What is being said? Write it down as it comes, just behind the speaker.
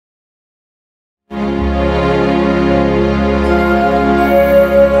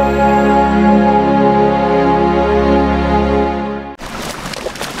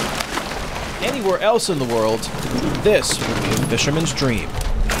else in the world, this would be a fisherman's dream.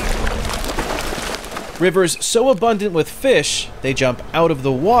 Rivers so abundant with fish, they jump out of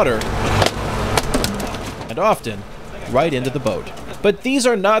the water and often right into the boat. But these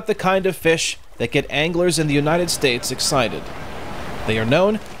are not the kind of fish that get anglers in the United States excited. They are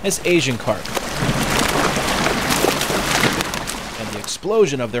known as Asian carp. And the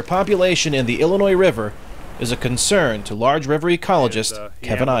explosion of their population in the Illinois River is a concern to large river ecologist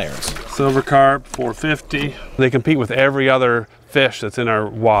Kevin Irons. Silver carp, 450. They compete with every other fish that's in our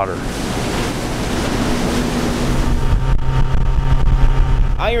water.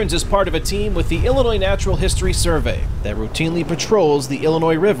 Irons is part of a team with the Illinois Natural History Survey that routinely patrols the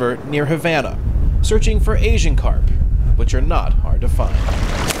Illinois River near Havana, searching for Asian carp, which are not hard to find.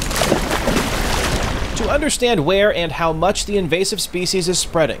 To understand where and how much the invasive species is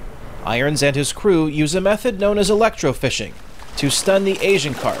spreading, Irons and his crew use a method known as electrofishing to stun the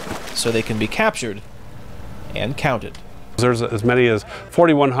Asian carp so they can be captured and counted. There's as many as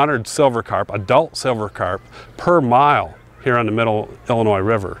 4,100 silver carp, adult silver carp, per mile here on the Middle Illinois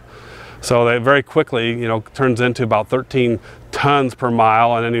River. So that very quickly, turns into about 13 tons per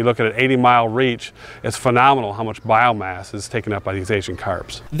mile, and then you look at an 80-mile reach. It's phenomenal how much biomass is taken up by these Asian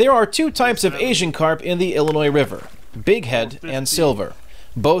carps. There are two types of Asian carp in the Illinois River, bighead and silver.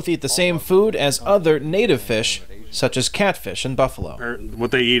 Both eat the same food as other native fish, such as catfish and buffalo.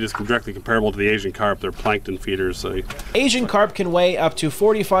 What they eat is directly comparable to the Asian carp. They're plankton feeders. Asian carp can weigh up to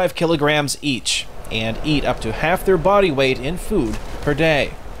 45 kilograms each and eat up to half their body weight in food per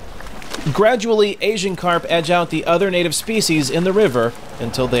day. Gradually, Asian carp edge out the other native species in the river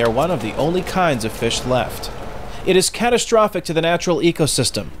until they are one of the only kinds of fish left. It is catastrophic to the natural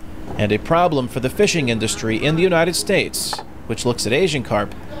ecosystem and a problem for the fishing industry in the United States, which looks at Asian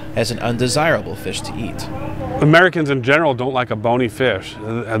carp as an undesirable fish to eat. Americans in general don't like a bony fish.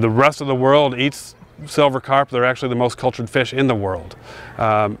 The rest of the world eats silver carp. They're actually the most cultured fish in the world.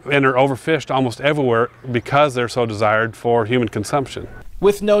 And they're overfished almost everywhere because they're so desired for human consumption.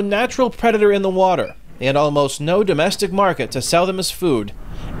 With no natural predator in the water and almost no domestic market to sell them as food,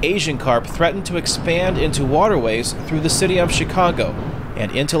 Asian carp threaten to expand into waterways through the city of Chicago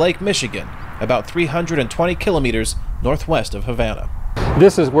and into Lake Michigan, about 320 kilometers northwest of Havana.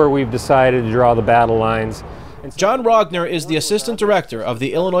 This is where we've decided to draw the battle lines. John Rogner is the assistant director of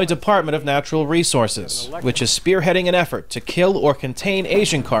the Illinois Department of Natural Resources, which is spearheading an effort to kill or contain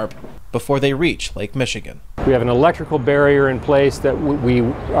Asian carp before they reach Lake Michigan. We have an electrical barrier in place that we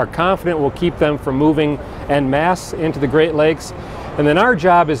are confident will keep them from moving en masse into the Great Lakes. And then our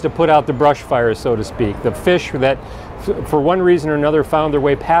job is to put out the brush fires, so to speak. The fish that, for one reason or another, found their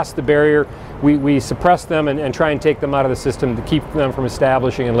way past the barrier, we suppress them and try and take them out of the system to keep them from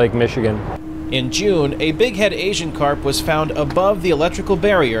establishing in Lake Michigan. In June, a bighead Asian carp was found above the electrical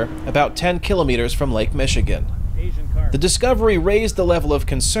barrier about 10 kilometers from Lake Michigan. The discovery raised the level of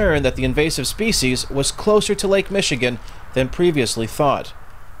concern that the invasive species was closer to Lake Michigan than previously thought.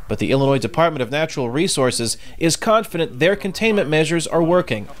 But the Illinois Department of Natural Resources is confident their containment measures are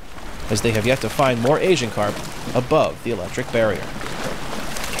working, as they have yet to find more Asian carp above the electric barrier.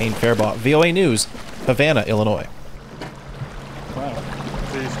 Kane, Farabaugh, VOA News, Havana, Illinois. Wow.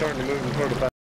 So you're starting to move toward the